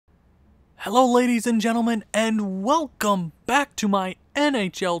Hello ladies and gentlemen, and welcome back to my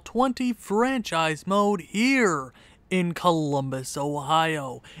NHL 20 franchise mode here in Columbus,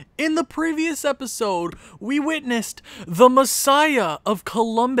 Ohio. In the previous episode, we witnessed the Messiah of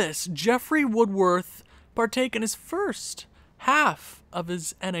Columbus, Jeffrey Woodworth, partake in his first half of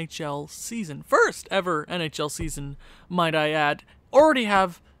his NHL season. First ever NHL season, might I add. He already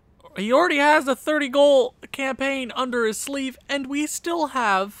has a 30-goal campaign under his sleeve, and we still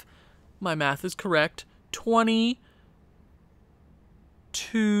have, my math is correct,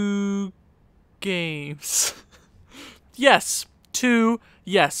 22 games. Yes, 22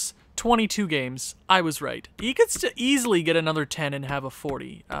 games. I was right. He could easily get another 10 and have a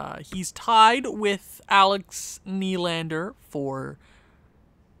 40. He's tied with Alex Nylander for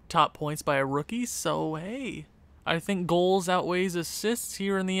top points by a rookie, so hey, I think goals outweighs assists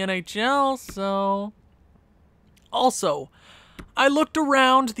here in the NHL, so... Also, I looked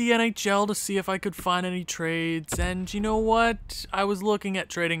around the NHL to see if I could find any trades, and you know what? I was looking at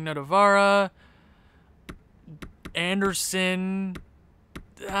trading Nadavara, Anderson,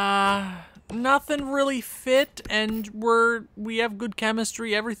 nothing really fit, and we have good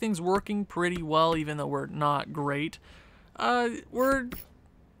chemistry. Everything's working pretty well, even though we're not great. We're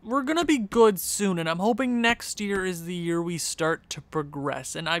gonna be good soon, and I'm hoping next year is the year we start to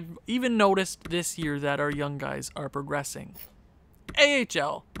progress. And I've even noticed this year that our young guys are progressing.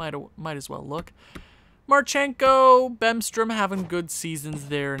 AHL, might as well look. Marchenko, Bemstrom having good seasons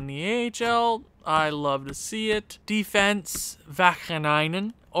there in the AHL. I love to see it. Defense,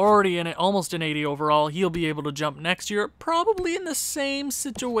 Vakanainen, already almost an 80 overall. He'll be able to jump next year, probably in the same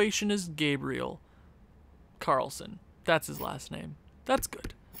situation as Gabriel Carlson. That's his last name. That's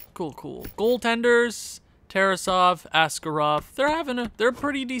good. Cool. Goaltenders, Tarasov, Askarov. They're a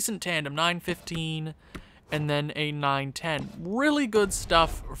pretty decent tandem. 9-15 and then a 9-10. Really good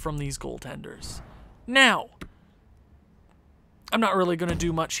stuff from these goaltenders. Now, I'm not really going to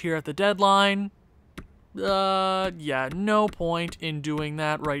do much here at the deadline. Yeah, no point in doing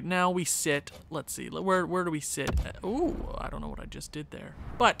that right now. We sit. Let's see. Where do we sit? Ooh, I don't know what I just did there.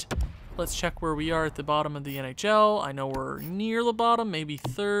 But let's check where we are at the bottom of the NHL. I know we're near the bottom, maybe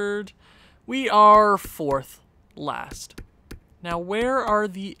third. We are fourth last. Now, where are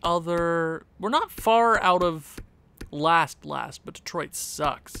the other... We're not far out of last, but Detroit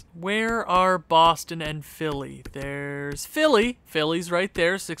sucks. Where are Boston and Philly? There's Philly. Philly's right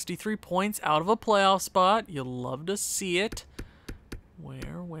there, 63 points out of a playoff spot. You'll love to see it.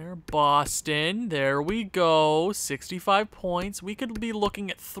 Where? Boston. There we go. 65 points. We could be looking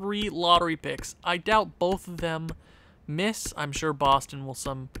at 3 lottery picks. I doubt both of them miss. I'm sure Boston will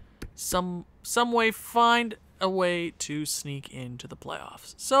some way find a way to sneak into the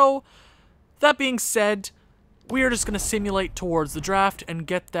playoffs. So, that being said, we are just going to simulate towards the draft and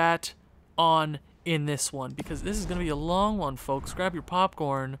get that on in this one, because this is going to be a long one, folks. Grab your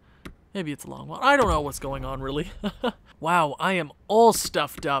popcorn. Maybe it's a long one. I don't know what's going on, really. Wow, I am all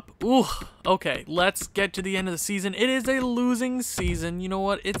stuffed up. Ooh, okay, let's get to the end of the season. It is a losing season. You know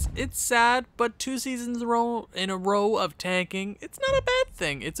what? It's sad, but 2 seasons in a row of tanking, it's not a bad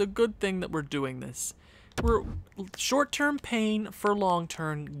thing. It's a good thing that we're doing this. We're short-term pain for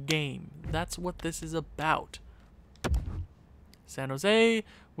long-term gain. That's what this is about. San Jose,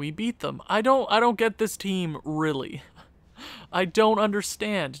 we beat them. I don't get this team, really. I don't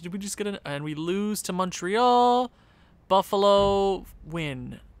understand. Did we just get and we lose to Montreal? Buffalo,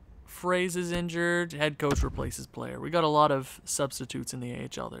 win. Fraze is injured. Head coach replaces player. We got a lot of substitutes in the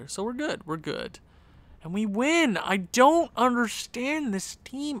AHL there. So we're good. And we win. I don't understand this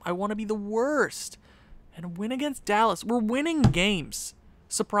team. I want to be the worst. And win against Dallas. We're winning games,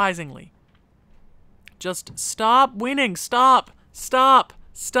 surprisingly. Just stop winning. Stop.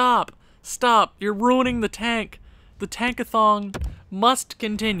 You're ruining the tank. The tankathon must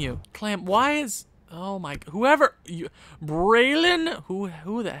continue. Clam, why is... Oh my... Braylon?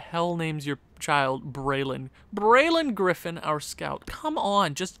 Who the hell names your child Braylon? Braylon Griffin, our scout. Come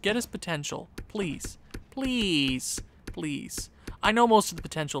on, just get his potential. Please. I know most of the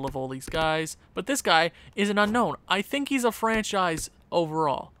potential of all these guys, but this guy is an unknown. I think he's a franchise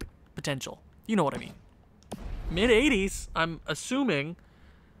overall potential. You know what I mean. Mid-80s, I'm assuming.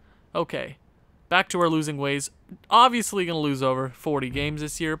 Okay. Back to our losing ways. Obviously going to lose over 40 games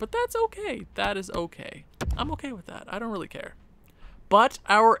this year, but that's okay. That is okay. I'm okay with that. I don't really care. But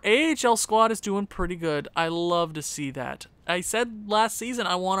our AHL squad is doing pretty good. I love to see that. I said last season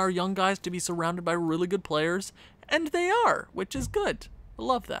I want our young guys to be surrounded by really good players, and they are, which is good. I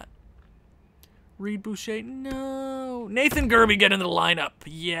love that. Reed Boucher, no. Nathan Gerby, get into the lineup.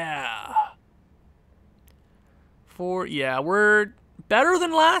 Yeah. We're Better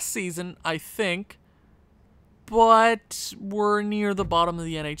than last season, I think. But we're near the bottom of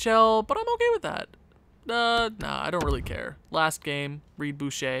the NHL, but I'm okay with that. Nah, I don't really care. Last game, Reed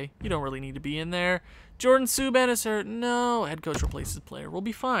Boucher. You don't really need to be in there. Jordan Subban is hurt. No, head coach replaces player. We'll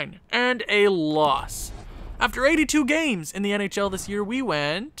be fine. And a loss. After 82 games in the NHL this year, we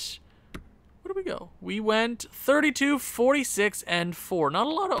went... Where did we go? We went 32, 46, and 4. Not a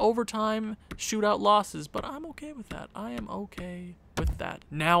lot of overtime shootout losses, but I'm okay with that. I am okay with that.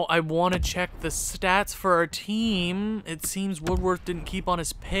 Now, I want to check the stats for our team. It seems Woodworth didn't keep on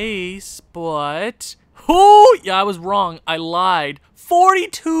his pace, but... Oh, yeah, I was wrong. I lied.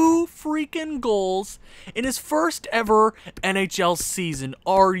 42 freaking goals in his first ever NHL season.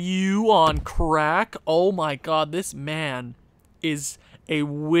 Are you on crack? Oh my God, this man is a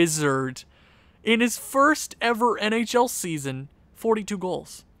wizard. In his first ever NHL season, 42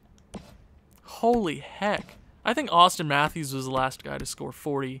 goals. Holy heck. I think Austin Matthews was the last guy to score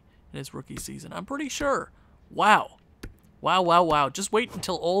 40 in his rookie season. I'm pretty sure. Wow. Wow, wow, wow. Just wait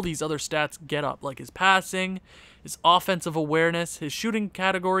until all these other stats get up, like his passing, his offensive awareness, his shooting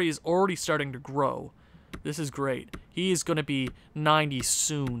category is already starting to grow. This is great. He is going to be 90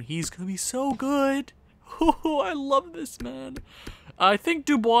 soon. He's going to be so good. Oh, I love this man. I think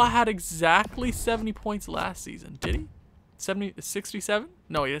Dubois had exactly 70 points last season. Did he? 67?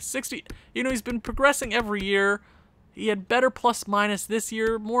 No, he has 60. You know, he's been progressing every year. He had better plus minus this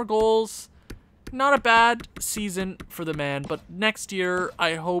year, more goals. Not a bad season for the man, but next year,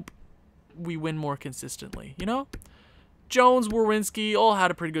 I hope we win more consistently, you know? Jones, Werenski all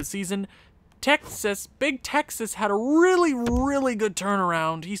had a pretty good season. Big Texas had a really, really good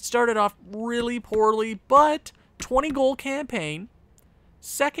turnaround. He started off really poorly, but 20-goal campaign,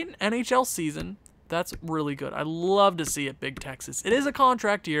 second NHL season. That's really good. I love to see it, Big Texas. It is a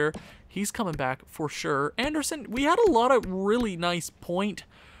contract year. He's coming back for sure. Anderson, we had a lot of really nice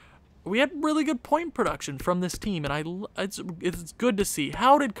we had really good point production from this team, and it's good to see.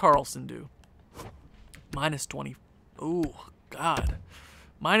 How did Carlson do? Minus 20. Oh, God.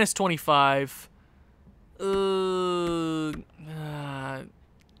 Minus 25. 19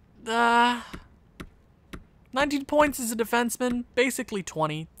 points as a defenseman. Basically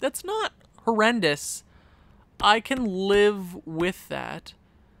 20. That's not horrendous. I can live with that.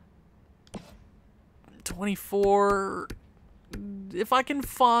 24... If I can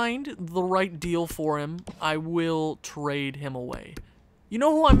find the right deal for him, I will trade him away. You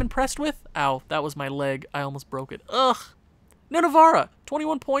know who I'm impressed with? Ow, that was my leg. I almost broke it. Ugh. Navarra,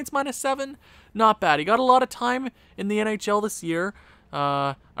 21 points, minus 7. Not bad. He got a lot of time in the NHL this year.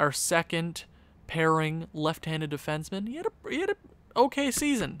 Our second pairing left-handed defenseman. He had a okay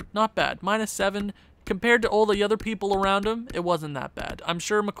season. Not bad. Minus 7. Compared to all the other people around him, it wasn't that bad. I'm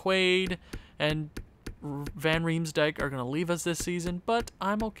sure McQuaid and Van Riemsdyk are going to leave us this season, but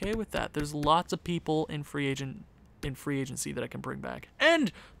I'm okay with that. There's lots of people in free agency that I can bring back.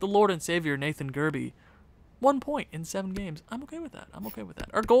 And the Lord and Savior, Nathan Gerbe, 1 point in 7 games. I'm okay with that. I'm okay with that.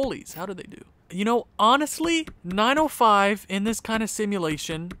 Our goalies, how did they do? You know, honestly, 905 in this kind of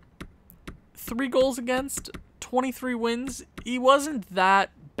simulation, 3 goals against, 23 wins. He wasn't that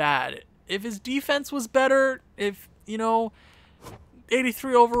bad. If his defense was better, if, you know,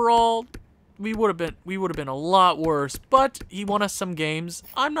 83 overall, we would have been a lot worse, but he won us some games.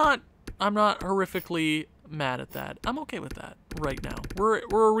 I'm not horrifically mad at that. I'm okay with that right now. We're a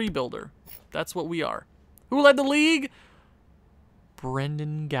rebuilder. That's what we are. Who led the league?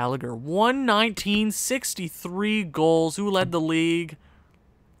 Brendan Gallagher. 119, 63 goals. Who led the league?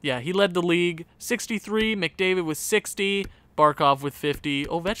 Yeah, he led the league. 63, McDavid with 60, Barkov with 50.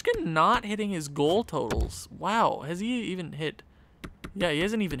 Ovechkin not hitting his goal totals. Wow, has he even hit... Yeah, he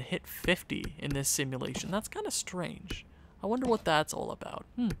hasn't even hit 50 in this simulation. That's kind of strange. I wonder what that's all about.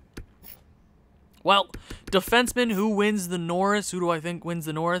 Well, defenseman, who wins the Norris? Who do I think wins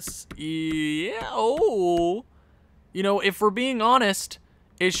the Norris? Yeah, oh. You know, if we're being honest,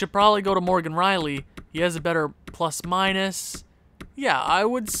 it should probably go to Morgan Riley. He has a better plus-minus. Yeah, I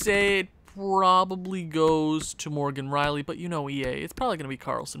would say it probably goes to Morgan Riley, but you know EA. It's probably going to be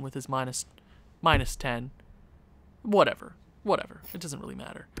Carlson with his minus 10. Whatever. It doesn't really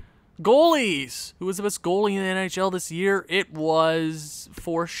matter. Goalies! Who was the best goalie in the NHL this year? It was,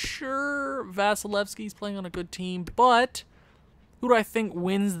 for sure, Vasilevsky's playing on a good team, but who do I think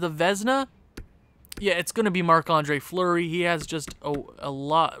wins the Vezina? Yeah, it's going to be Marc-Andre Fleury. He has just a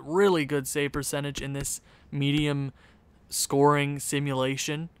really good save percentage in this medium scoring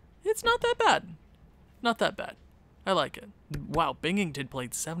simulation. It's not that bad. Not that bad. I like it. Wow, Binghamton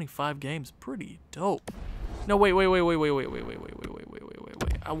played 75 games. Pretty dope. No, wait.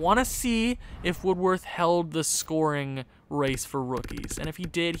 I want to see if Woodworth held the scoring race for rookies. And if he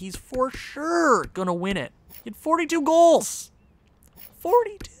did, he's for sure going to win it. He had 42 goals.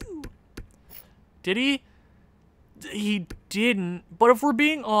 42. Did he? He didn't. But if we're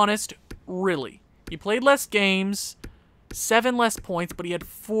being honest, really. He played less games, 7 less points, but he had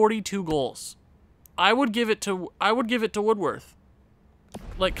 42 goals. I would give it to Woodworth.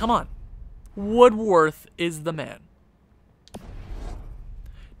 Like, come on. Woodworth is the man.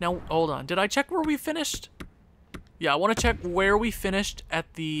 Now, hold on. Did I check where we finished? Yeah, I want to check where we finished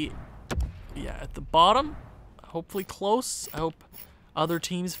at the bottom. Hopefully close. I hope other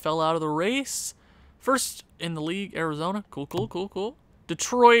teams fell out of the race. First in the league, Arizona. Cool, cool, cool, cool.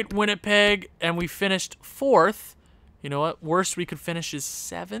 Detroit, Winnipeg, and we finished 4th. You know what? Worst we could finish is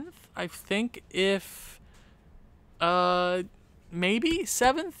 7th, I think, if maybe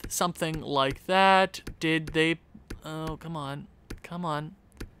 7th, something like that. Did they? Oh, come on, come on.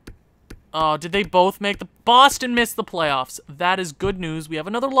 Oh, did they both make the? Boston missed the playoffs. That is good news. We have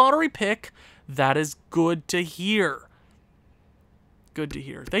another lottery pick. That is good to hear. Good to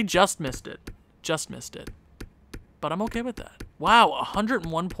hear. They just missed it. Just missed it. But I'm okay with that. Wow, a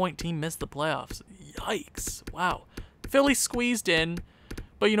 101-point team missed the playoffs. Yikes. Wow. Philly squeezed in.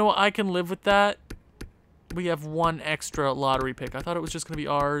 But you know what? I can live with that. We have 1 extra lottery pick. I thought it was just going to be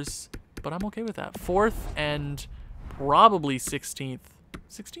ours. But I'm okay with that. 4th and probably 16th.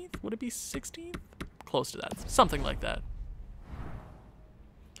 16th? Would it be 16th? Close to that. Something like that.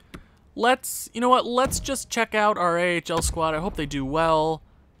 You know what? Let's just check out our AHL squad. I hope they do well.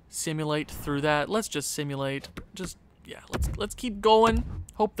 Simulate through that. Let's just simulate. Yeah, let's keep going.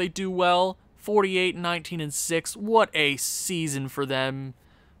 Hope they do well. 48, 19, and 6. What a season for them.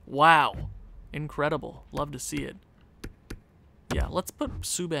 Wow. Incredible. Love to see it. Yeah, let's put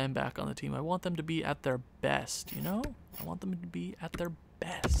Subban back on the team. I want them to be at their best, you know? I want them to be at their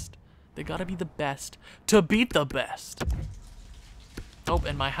best. They gotta be the best to beat the best. Oh,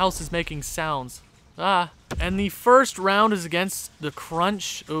 and my house is making sounds. Ah. And the first round is against the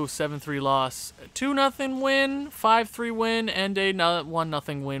Crunch. Oh, 7-3 loss. 2-0 win, 5-3 win, and a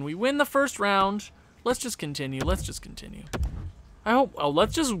 1-0 win. We win the first round. Let's just continue. Let's just continue. I hope. Oh,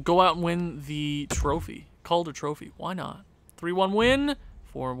 let's just go out and win the trophy. Calder Trophy. Why not? 3-1 win,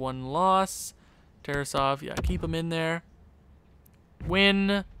 4-1 loss. Tarasov, yeah, keep him in there.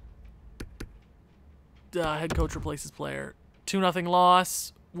 Win. Head coach replaces player. 2-0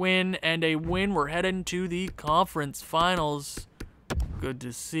 loss. Win and a win. We're heading to the conference finals. Good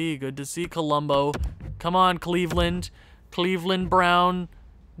to see. Good to see Colombo. Come on, Cleveland. Cleveland Brown.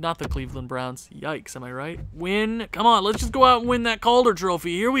 Not the Cleveland Browns. Yikes, am I right? Win. Come on, let's just go out and win that Calder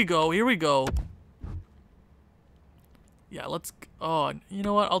Trophy. Here we go. Here we go. Yeah, let's... Oh, you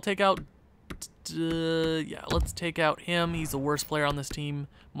know what? I'll take out... yeah, let's take out him. He's the worst player on this team.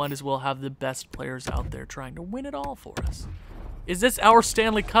 Might as well have the best players out there trying to win it all for us. Is this our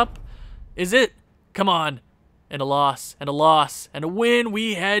Stanley Cup? Is it? Come on. And a loss, and a loss, and a win.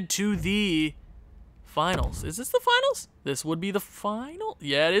 We head to the finals. Is this the finals? This would be the final.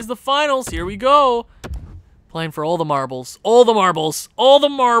 Yeah, it is the finals. Here we go. Playing for all the marbles. All the marbles. All the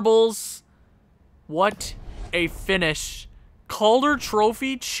marbles. What a finish. Calder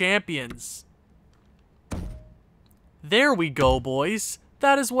Trophy champions. There we go, boys.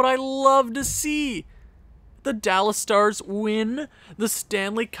 That is what I love to see. The Dallas Stars win the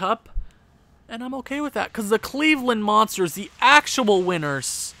Stanley Cup, and I'm okay with that because the Cleveland Monsters, the actual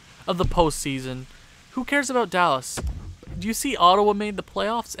winners of the postseason. Who cares about Dallas? Do you see Ottawa made the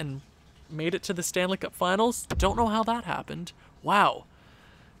playoffs and made it to the Stanley Cup Finals? Don't know how that happened. Wow.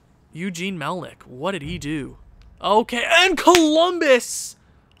 Eugene Melnyk, what did he do? Okay, and Columbus!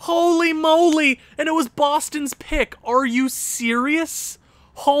 Holy moly! And it was Boston's pick. Are you serious?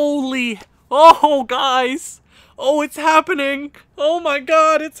 Holy... Oh, guys. Oh, it's happening. Oh, my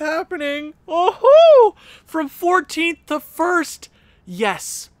God, it's happening. Oh, from 14th to 1st.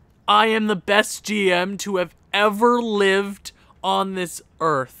 Yes, I am the best GM to have ever lived on this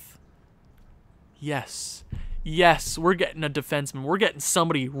earth. Yes. Yes, we're getting a defenseman. We're getting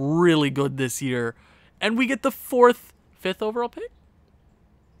somebody really good this year. And we get the 5th overall pick?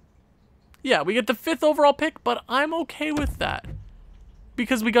 Yeah, we get the 5th overall pick, but I'm okay with that.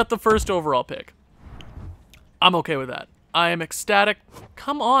 Because we got the 1st overall pick. I'm okay with that. I am ecstatic.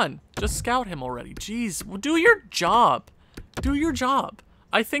 Come on. Just scout him already. Jeez. Well, do your job. Do your job.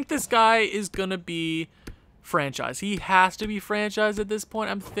 I think this guy is going to be franchise. He has to be franchise at this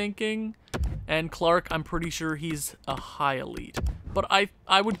point, I'm thinking. And Clark, I'm pretty sure he's a high elite. But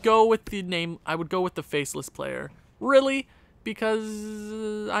I would go with the name. I would go with the faceless player. Really?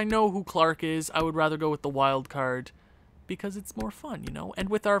 Because I know who Clark is. I would rather go with the wild card. because it's more fun, you know? And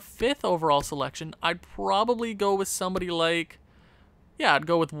with our 5th overall selection, I'd probably go with somebody like, yeah, I'd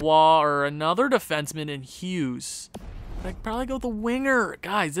go with Waugh or another defenseman in Hughes. But I'd probably go with the winger.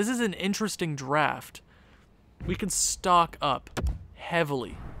 Guys, this is an interesting draft. We can stock up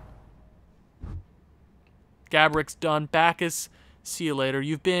heavily. Gabrick's done. Backus, see you later.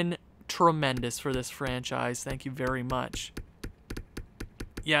 You've been tremendous for this franchise. Thank you very much.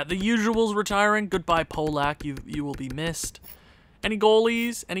 Yeah, the usual's retiring. Goodbye, Polak. You will be missed. Any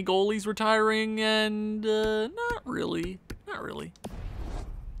goalies? Any goalies retiring? And not really. Not really.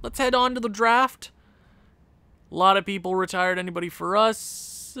 Let's head on to the draft. A lot of people retired. Anybody for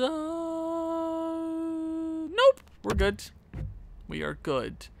us? Nope. We're good. We are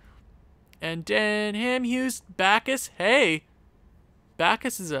good. And Denham, Hughes, Backus. Hey,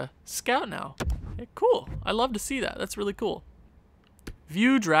 Backus is a scout now. Hey, cool. I love to see that. That's really cool.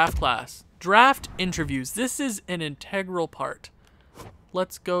 View draft class. Draft interviews. This is an integral part.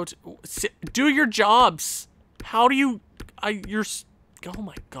 Let's go to... Do your jobs. How do you... Oh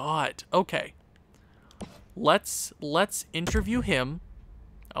my god. Okay. Let's interview him.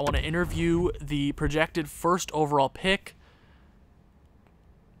 I want to interview the projected 1st overall pick.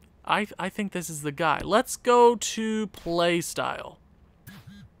 I think this is the guy. Let's go to play style.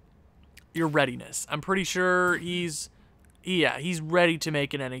 Your readiness. I'm pretty sure he's ready to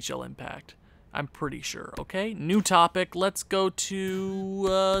make an NHL impact. I'm pretty sure. Okay, new topic. Let's go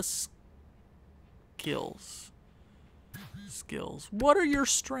to skills. Skills. What are your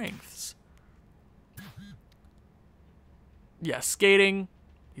strengths? Yeah, skating.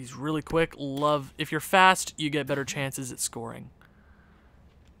 He's really quick. Love. If you're fast, you get better chances at scoring.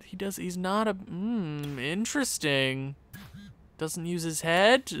 He's not a... interesting. Doesn't use his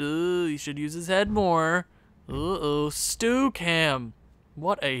head. He should use his head more. Stu Cam.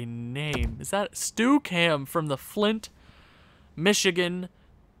 What a name. Is that Stu Cam from the Flint, Michigan?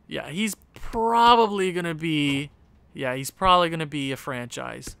 Yeah, he's probably going to be... Yeah, he's probably going to be a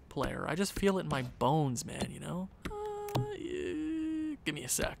franchise player. I just feel it in my bones, man, you know? Give me a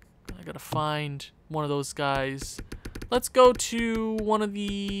sec. I got to find one of those guys. Let's go to one of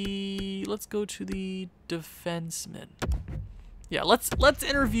the... Let's go to the defensemen. Yeah, let's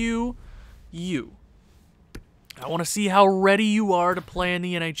interview you. I want to see how ready you are to play in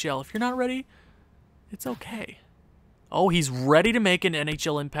the NHL. If you're not ready, it's okay. Oh, he's ready to make an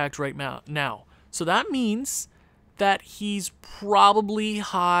NHL impact right now. So that means that he's probably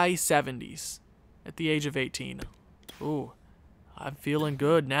high 70s at the age of 18. Ooh, I'm feeling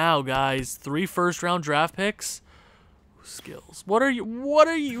good now, guys. 3 first-round draft picks. Skills. What are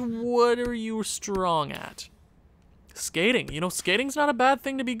you strong at? Skating. You know, skating's not a bad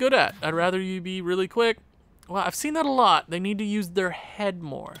thing to be good at. I'd rather you be really quick. Well, I've seen that a lot. They need to use their head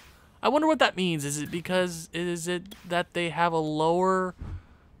more. I wonder what that means. Is it that they have a lower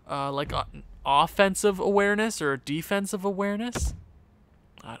offensive awareness or defensive awareness?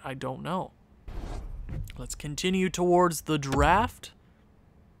 I don't know. Let's continue towards the draft.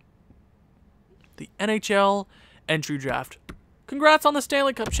 The NHL Entry Draft. Congrats on the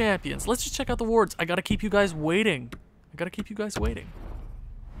Stanley Cup champions. Let's just check out the awards. I gotta keep you guys waiting.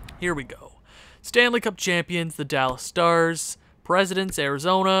 Here we go. Stanley Cup champions, the Dallas Stars. Presidents,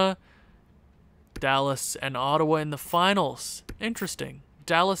 Arizona. Dallas and Ottawa in the finals. Interesting.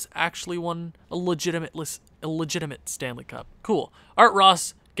 Dallas actually won a legitimate Stanley Cup. Cool. Art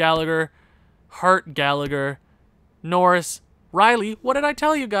Ross, Gallagher, Hart, Gallagher, Norris, Riley. What did I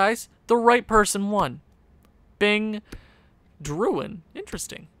tell you guys? The right person won. Bing, Druin.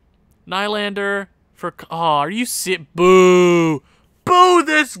 Interesting. Nylander for... Oh, are you Boo! Boo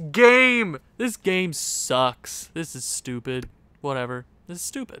this game! This game sucks. This is stupid. Whatever. This is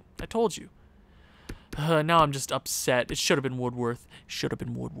stupid. I told you. Now I'm just upset. It should have been Woodworth. It should have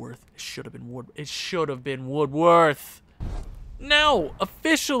been Woodworth. Now,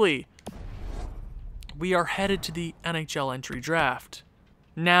 officially, we are headed to the NHL Entry Draft.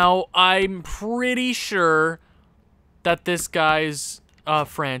 Now, I'm pretty sure that this guy's a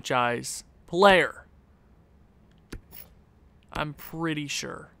franchise player. I'm pretty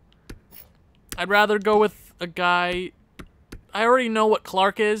sure. I'd rather go with a guy... I already know what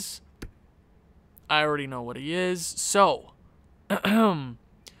Clark is. I already know what he is. So, the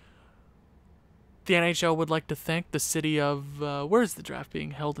NHL would like to thank the city of... where is the draft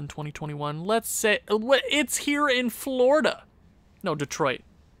being held in 2021? Let's say... it's here in Florida. No, Detroit.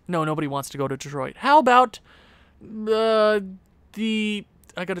 No, nobody wants to go to Detroit. How about I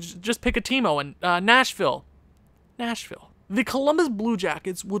gotta just pick a teamo and Nashville. The Columbus Blue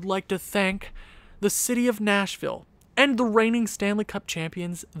Jackets would like to thank the city of Nashville and the reigning Stanley Cup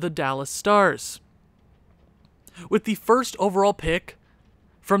champions, the Dallas Stars. With the first overall pick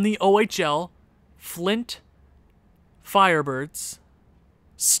from the OHL, Flint Firebirds,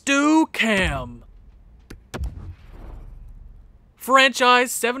 Stu Cam.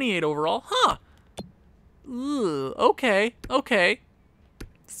 Franchise 78 overall. Huh. Ooh, okay.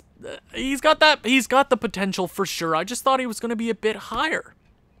 He's got the potential for sure. I just thought he was going to be a bit higher.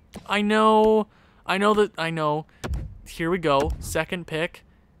 I know. Here we go. Second pick.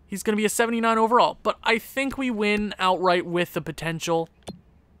 He's going to be a 79 overall, but I think we win outright with the potential.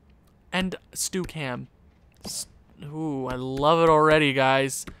 And Stu Cam. Ooh, I love it already,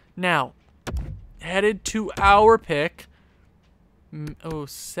 guys. Now, headed to our pick. Oh,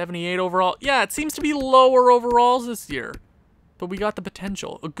 78 overall. Yeah, it seems to be lower overalls this year, but we got the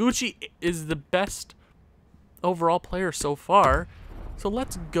potential. Oguchi is the best overall player so far, so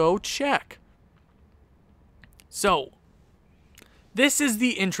let's go check. So, this is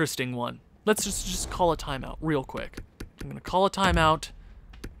the interesting one. Let's just call a timeout real quick. I'm going to call a timeout.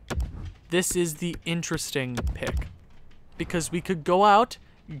 This is the interesting pick, because we could go out,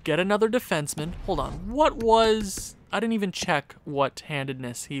 get another defenseman. Hold on, I didn't even check what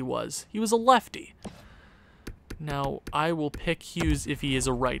handedness he was. He was a lefty. Now, I will pick Hughes if he is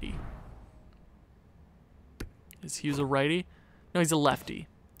a righty. Is Hughes a righty? No, he's a lefty.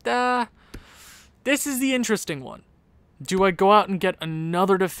 This is the interesting one. Do I go out and get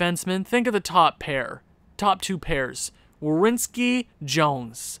another defenseman? Think of the top two pairs. Werenski,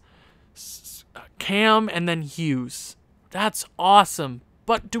 Jones. Cam, and then Hughes. That's awesome.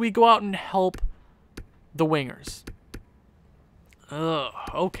 But do we go out and help the wingers? Ugh,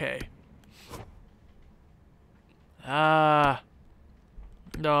 okay. Oh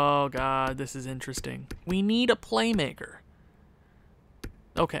god, this is interesting. We need a playmaker.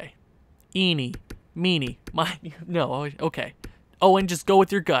 Okay. Eeny, meeny, miny. No, okay. Oh, and just go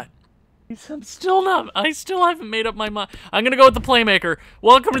with your gut. I still haven't made up my mind. I'm gonna go with the playmaker.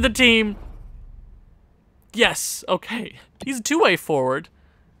 Welcome to the team. Yes, okay. He's a two-way forward.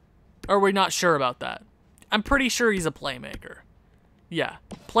 Or are we not sure about that? I'm pretty sure he's a playmaker. Yeah.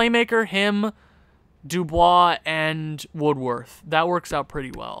 Playmaker, him, Dubois, and Woodworth. That works out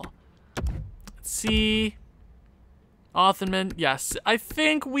pretty well. Let's see. Othenman. Yes. I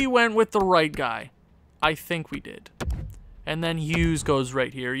think we went with the right guy. I think we did. And then Hughes goes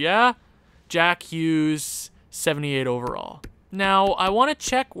right here. Yeah? Jack Hughes, 78 overall. Now, I want to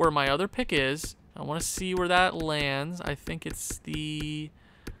check where my other pick is. I want to see where that lands. I think it's the...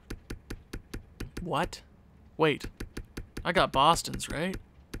 What? Wait. I got Boston's, right?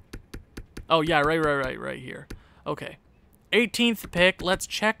 Oh, yeah, right here. Okay. 18th pick. Let's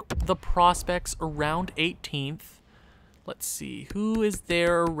check the prospects around 18th. Let's see. Who is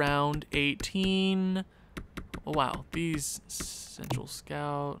there around 18? Oh, wow. These Central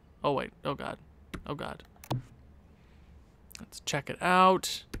Scout. Oh, wait. Oh, God. Oh, God. Let's check it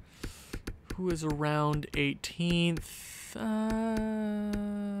out. Who is around 18th?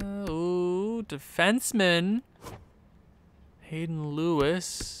 Ooh, defenseman. Hayden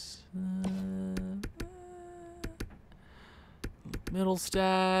Lewis.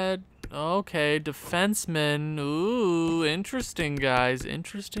 Middlestad. Okay, defenseman. Ooh, interesting, guys.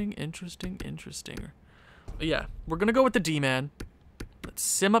 Interesting. Yeah, we're going to go with the D-man. Let's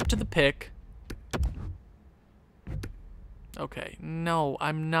sim up to the pick. Okay, no,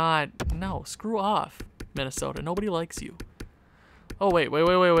 I'm not. No, screw off, Minnesota. Nobody likes you. Oh, wait.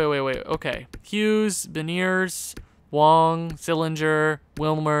 Okay. Hughes, Beniers, Wong, Sillinger,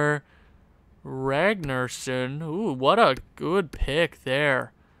 Wilmer, Ragnarsson. Ooh, what a good pick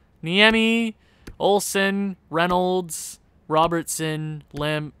there. Niemi, Olsen, Reynolds, Robertson,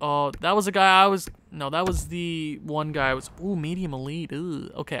 Lim. Oh, that was a guy I was... No, that was the one guy I was... Ooh, medium elite. Ooh.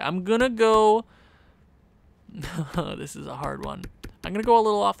 Okay, I'm gonna go... This is a hard one. I'm gonna go a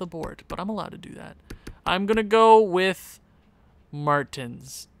little off the board, but I'm allowed to do that. I'm gonna go with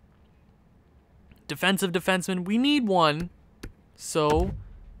Martins. Defensive defenseman. We need one. So,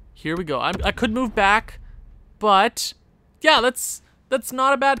 here we go. I could move back, but yeah, that's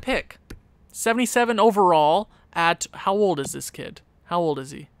not a bad pick. 77 overall at... How old is this kid? How old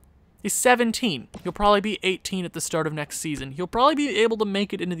is he? He's 17. He'll probably be 18 at the start of next season. He'll probably be able to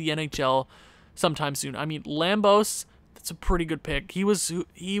make it into the NHL sometime soon. I mean, Lambos, that's a pretty good pick. He was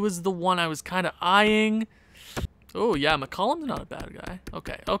the one I was kind of eyeing. Oh, yeah, McCollum's not a bad guy.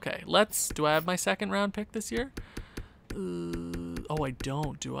 Okay. Do I have my second round pick this year? Oh, I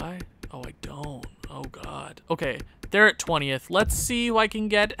don't, do I? Oh, I don't. Oh, God. Okay, they're at 20th. Let's see who I can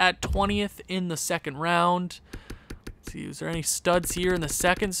get at 20th in the second round. Let's see, is there any studs here in the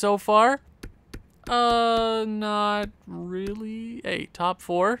second so far? Not really. Hey, top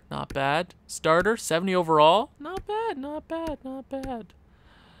 4, not bad. Starter, 70 overall, not bad, not bad, not bad.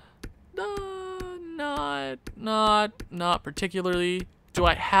 Not particularly. Do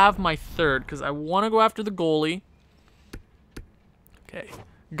I have my third? Because I want to go after the goalie. Okay,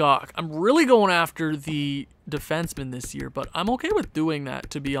 Gawk. I'm really going after the defenseman this year, but I'm okay with doing that,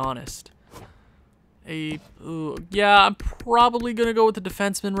 to be honest. Yeah, I'm probably gonna go with the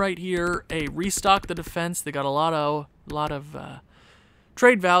defenseman right here. Restock the defense. They got a lot of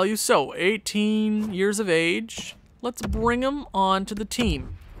trade value. So 18 years of age. Let's bring him on to the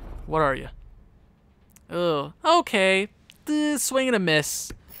team. What are you? Oh, okay. Swing and a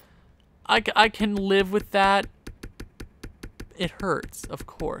miss. I can live with that. It hurts, of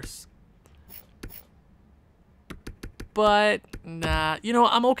course. But, nah. You know,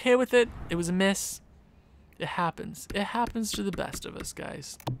 I'm okay with it. It was a miss. It happens. It happens to the best of us,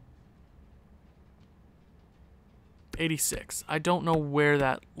 guys. 86. I don't know where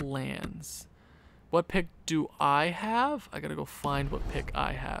that lands. What pick do I have? I gotta go find what pick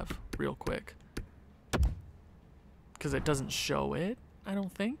I have real quick. Because it doesn't show it, I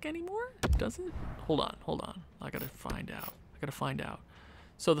don't think, anymore. Does it? Hold on. I gotta find out.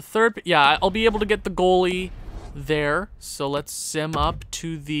 So the third, yeah, I'll be able to get the goalie there. So let's sim up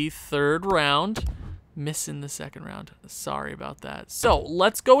to the third round. Missing the second round. Sorry about that. So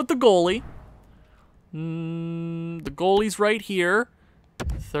let's go with the goalie. The goalie's right here.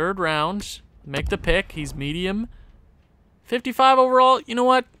 Third round. Make the pick. He's medium. 55 overall. You know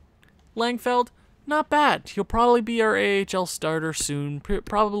what? Langfeld, not bad. He'll probably be our AHL starter soon.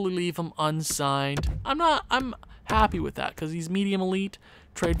 Probably leave him unsigned. I'm happy with that because he's medium elite.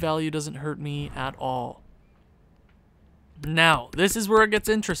 Trade value doesn't hurt me at all. Now, this is where it gets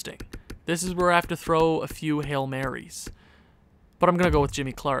interesting. This is where I have to throw a few Hail Marys. But I'm going to go with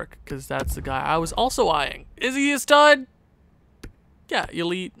Jimmy Clark because that's the guy I was also eyeing. Is he a stud? Yeah,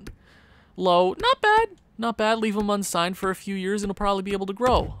 elite. Low. Not bad. Not bad. Leave him unsigned for a few years and he'll probably be able to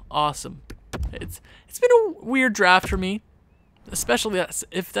grow. Awesome. It's been a weird draft for me. Especially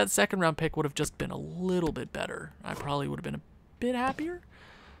if that second round pick would have just been a little bit better. I probably would have been a bit happier.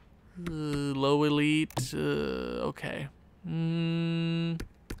 Low elite. Okay.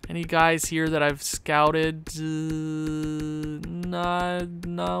 Any guys here that I've scouted? No,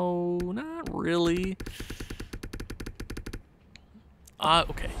 not really.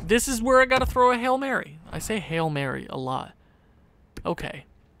 Okay. This is where I gotta throw a Hail Mary. I say Hail Mary a lot. Okay.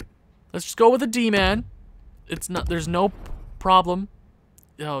 Let's just go with a D-man. It's not. There's no problem.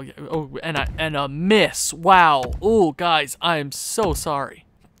 Oh yeah. Oh, and a miss. Wow. Oh, guys, I am so sorry.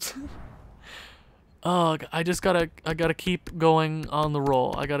 Oh, I gotta keep going on the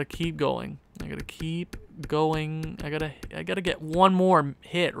roll. I gotta keep going. I gotta get one more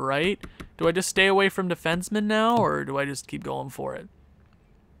hit, right? Do I just stay away from defensemen now, or do I just keep going for it?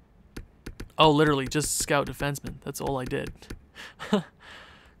 Oh, literally, just scout defenseman. That's all I did.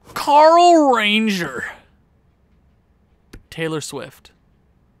 Carl Ranger. Taylor Swift.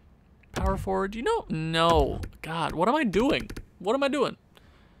 Power forward, you know? No. God, what am I doing? What am I doing?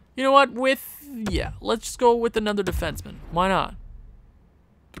 You know what? Yeah, let's just go with another defenseman. Why not?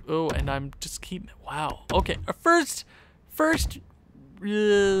 Oh, and I'm just wow. Okay, first, okay,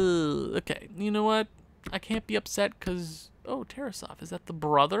 you know what? I can't be upset because, oh, Tarasov, is that the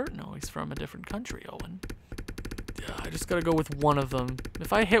brother? No, he's from a different country, Owen. Yeah, I just gotta go with one of them.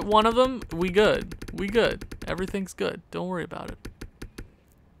 If I hit one of them, we good. We good. Everything's good. Don't worry about it.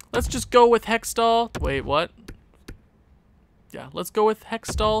 Let's just go with Hextall. Wait, what? Yeah, let's go with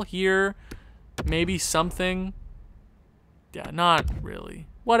Hextall here. Maybe something. Yeah, not really.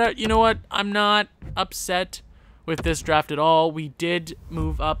 What? You know what? I'm not upset with this draft at all. We did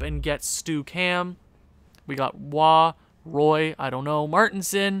move up and get Stu Cam. We got Wah, Roy, I don't know,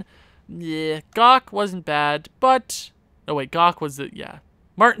 Martinson. Yeah, Gawk wasn't bad, but... Oh, wait, Gawk was the... Yeah.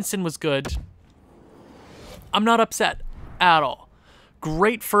 Martinson was good. I'm not upset at all.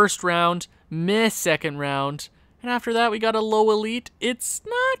 Great first round, miss second round, and after that we got a low elite. It's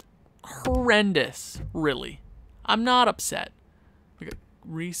not horrendous, really. I'm not upset. We got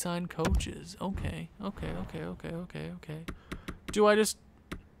re-sign coaches. Okay.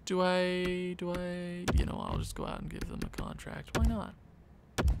 Do I, you know, I'll just go out and give them a contract. Why not?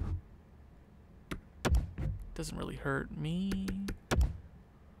 Doesn't really hurt me.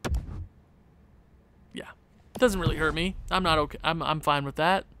 Yeah. Doesn't really hurt me. I'm not okay. I'm fine with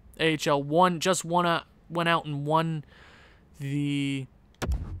that. AHL went out and won the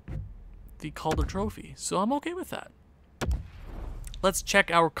Calder Trophy. So I'm okay with that. Let's check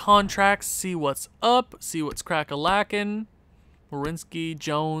our contracts, see what's up, see what's crack-a-lackin'. Warinsky,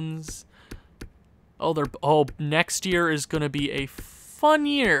 Jones. Oh, next year is going to be a fun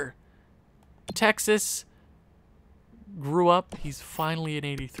year. Texas grew up. He's finally an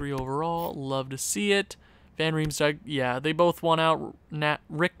 83 overall. Love to see it. Van Riemsdyk, yeah, they both won out.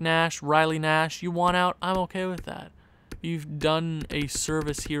 Rick Nash, Riley Nash, you won out. I'm okay with that. You've done a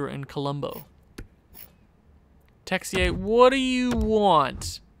service here in Colombo. Texier, what do you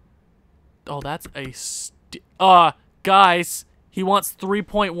want? Oh, that's a... guys, he wants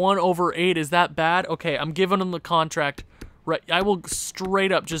 3.1 over 8. Is that bad? Okay, I'm giving him the contract. Right, I will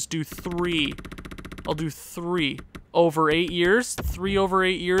straight up just do 3. I'll do 3 over 8 years. 3 over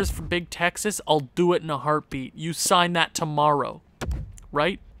 8 years for Big Texas. I'll do it in a heartbeat. You sign that tomorrow,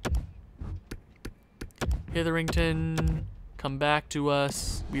 right? Hetherington, come back to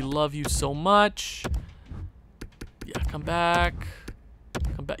us. We love you so much. Yeah, come back.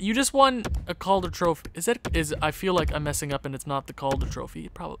 Come back. You just won a Calder Trophy. I feel like I'm messing up and it's not the Calder Trophy.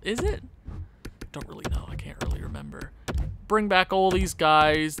 Is it? Don't really know. I can't really remember. Bring back all these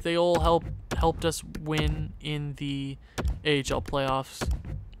guys. They all helped us win in the AHL playoffs.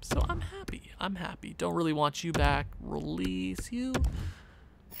 So I'm happy. I'm happy. Don't really want you back. Release you.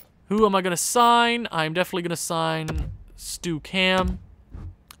 Who am I going to sign? I'm definitely going to sign Stu Cam.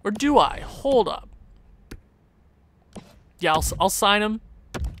 Or do I? Hold up. Yeah, I'll sign him.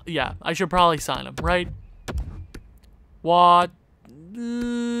 Yeah, I should probably sign him, right? What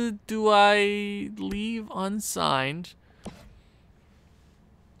do I leave unsigned?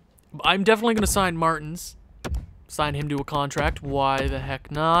 I'm definitely going to sign Martins. Sign him to a contract. Why the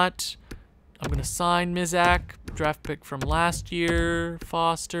heck not? I'm going to sign Mizak. Draft pick from last year.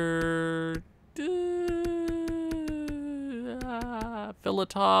 Foster.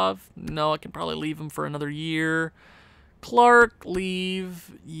 Filatov. No, I can probably leave him for another year. Clark,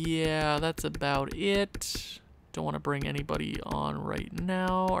 leave. Yeah, that's about it. Don't want to bring anybody on right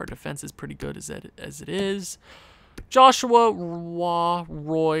now. Our defense is pretty good as it is. Joshua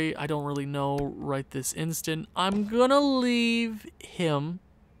Roy, I don't really know right this instant. I'm gonna leave him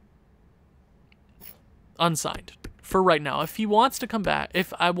unsigned for right now. If he wants to come back,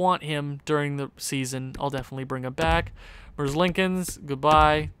 if I want him during the season, I'll definitely bring him back. Where's Lincoln's?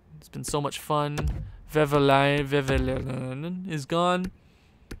 Goodbye. It's been so much fun. Vevelen is gone.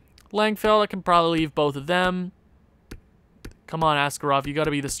 Langfeld, I can probably leave both of them. Come on, Askarov, you got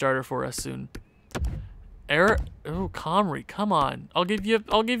to be the starter for us soon. Oh, Comrie, come on. I'll give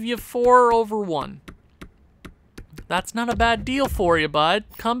you 4 over 1. That's not a bad deal for you, bud.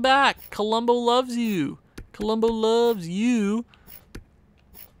 Come back. Colombo loves you. Colombo loves you.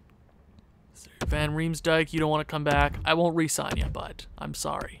 Van Riemsdyk, you don't want to come back. I won't re-sign you, bud. I'm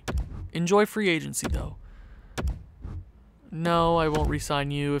sorry. Enjoy free agency, though. No, I won't re-sign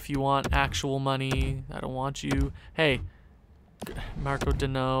you if you want actual money. I don't want you. Hey, Marco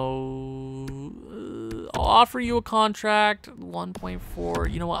Deneau. I'll offer you a contract,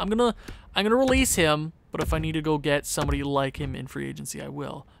 1.4. You know what? I'm gonna release him, but if I need to go get somebody like him in free agency, I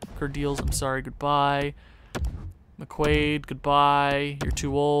will. Kurt Deals, I'm sorry, goodbye. McQuaid, goodbye. You're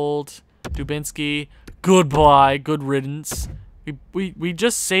too old. Dubinsky, goodbye. Good riddance. We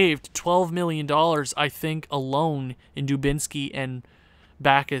just saved $12 million, I think, alone in Dubinsky and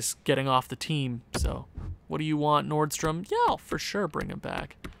Backus getting off the team. So, what do you want, Nordstrom? Yeah, I'll for sure bring him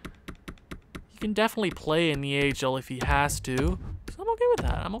back. He can definitely play in the AHL if he has to. So I'm okay with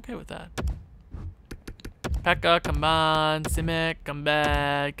that. I'm okay with that. Pekka, come on. Simic, come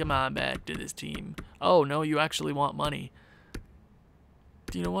back. Come on back to this team. Oh, no, you actually want money.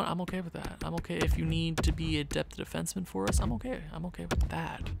 You know what? I'm okay with that. I'm okay if you need to be a depth defenseman for us. I'm okay. I'm okay with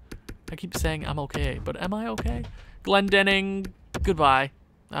that. I keep saying I'm okay, but am I okay? Glendening, goodbye.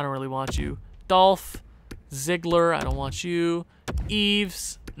 I don't really want you. Dolph, Ziegler, I don't want you.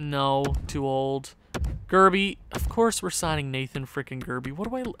 Eves, no, too old. Gerby, of course we're signing Nathan frickin' Gerby. What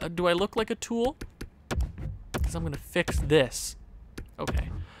do I look like a tool? Because I'm gonna fix this. Okay.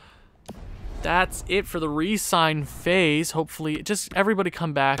 That's it for the re-sign phase. Hopefully, just everybody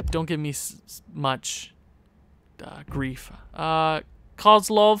come back. Don't give me much grief.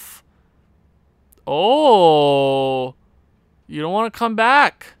 Kozlov. Oh, you don't want to come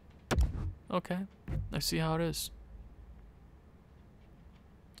back. Okay, I see how it is.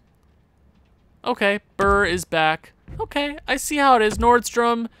 Okay, Burr is back. Okay, I see how it is.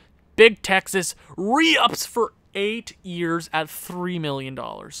 Nordstrom, Big Texas, re-ups for 8 years at $3 million.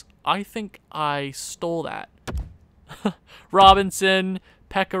 I think I stole that. Robinson,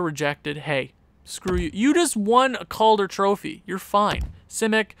 Pekka rejected. Hey, screw you. You just won a Calder Trophy. You're fine.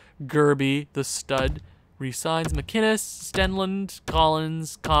 Simic, Gerby, the stud, resigns. McInnes, Stenland,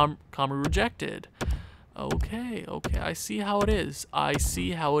 Collins, Comrie rejected. Okay, okay. I see how it is. I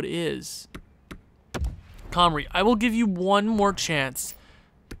see how it is. Comrie, I will give you one more chance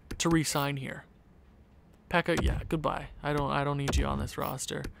to re-sign here. Pekka, yeah, goodbye. I don't need you on this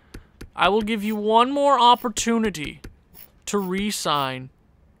roster. I will give you one more opportunity to re-sign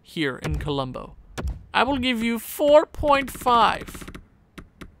here in Colombo. I will give you 4.5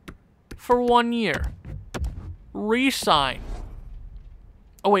 for 1 year. Re-sign.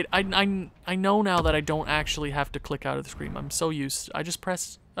 Oh wait, I know now that I don't actually have to click out of the screen. I'm so used. I just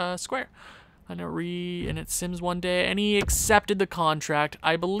press square. I know and it sims one day, and he accepted the contract.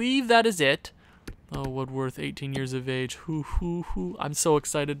 I believe that is it. Oh, Woodworth, 18 years of age. I'm so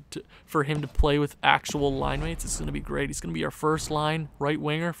excited for him to play with actual line mates. It's going to be great. He's going to be our first line right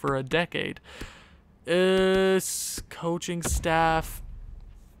winger for a decade. Coaching staff.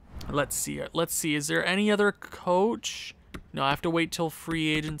 Let's see. Let's see. Is there any other coach? No, I have to wait till free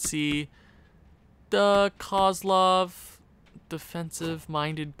agency. The Kozlov,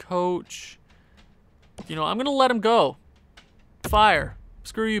 defensive-minded coach. You know, I'm going to let him go. Fire.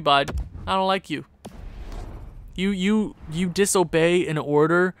 Screw you, bud. I don't like you. You disobey an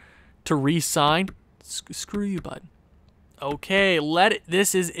order to re-sign? Screw you, bud. Okay,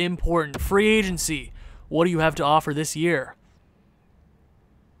 this is important. Free agency. What do you have to offer this year?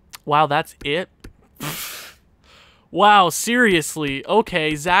 Wow, that's it? Wow, seriously.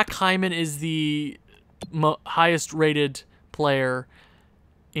 Okay, Zach Hyman is the highest rated player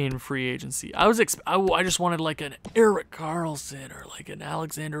in free agency. I just wanted like an Erik Karlsson or like an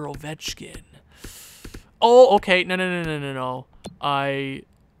Alexander Ovechkin. Oh, okay. No.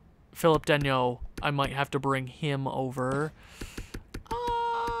 Philip Danault, I might have to bring him over.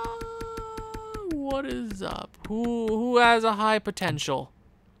 What is up? Who has a high potential?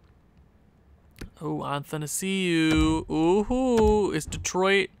 Oh, Athanasiou. Ooh, is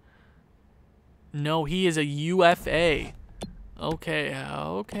Detroit? No, he is a UFA. Okay.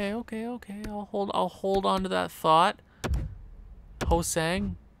 I'll hold on to that thought.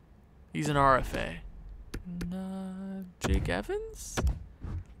 Hosang, he's an RFA. Jake Evans?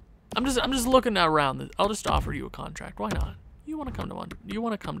 I'm just looking around. I'll just offer you a contract. Why not? You want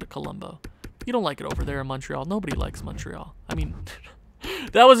to come to Colombo? You don't like it over there in Montreal. Nobody likes Montreal. I mean,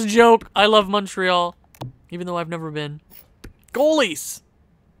 that was a joke. I love Montreal, even though I've never been. Goalies.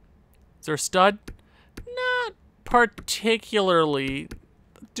 Is there a stud? Not particularly.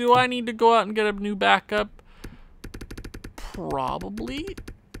 Do I need to go out and get a new backup? Probably.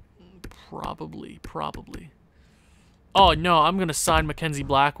 Oh, no, I'm going to sign Mackenzie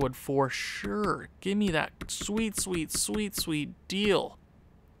Blackwood for sure. Give me that sweet deal.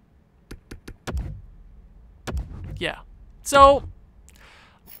 Yeah. So,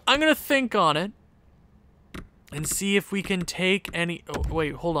 I'm going to think on it and see if we can take any... Oh,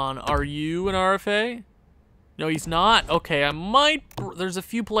 wait, hold on. Are you an RFA? No, he's not. Okay, there's a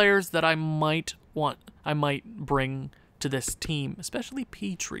few players that I might bring to this team, especially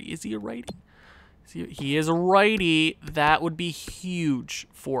Petrie. Is he a righty? He is a righty. That would be huge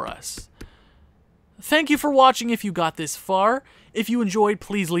for us. Thank you for watching if you got this far. If you enjoyed,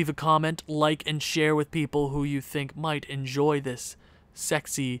 please leave a comment, like, and share with people who you think might enjoy this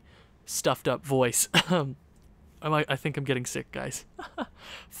sexy, stuffed up voice. I think I'm getting sick, guys.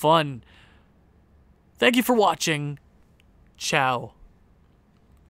 Fun. Thank you for watching. Ciao.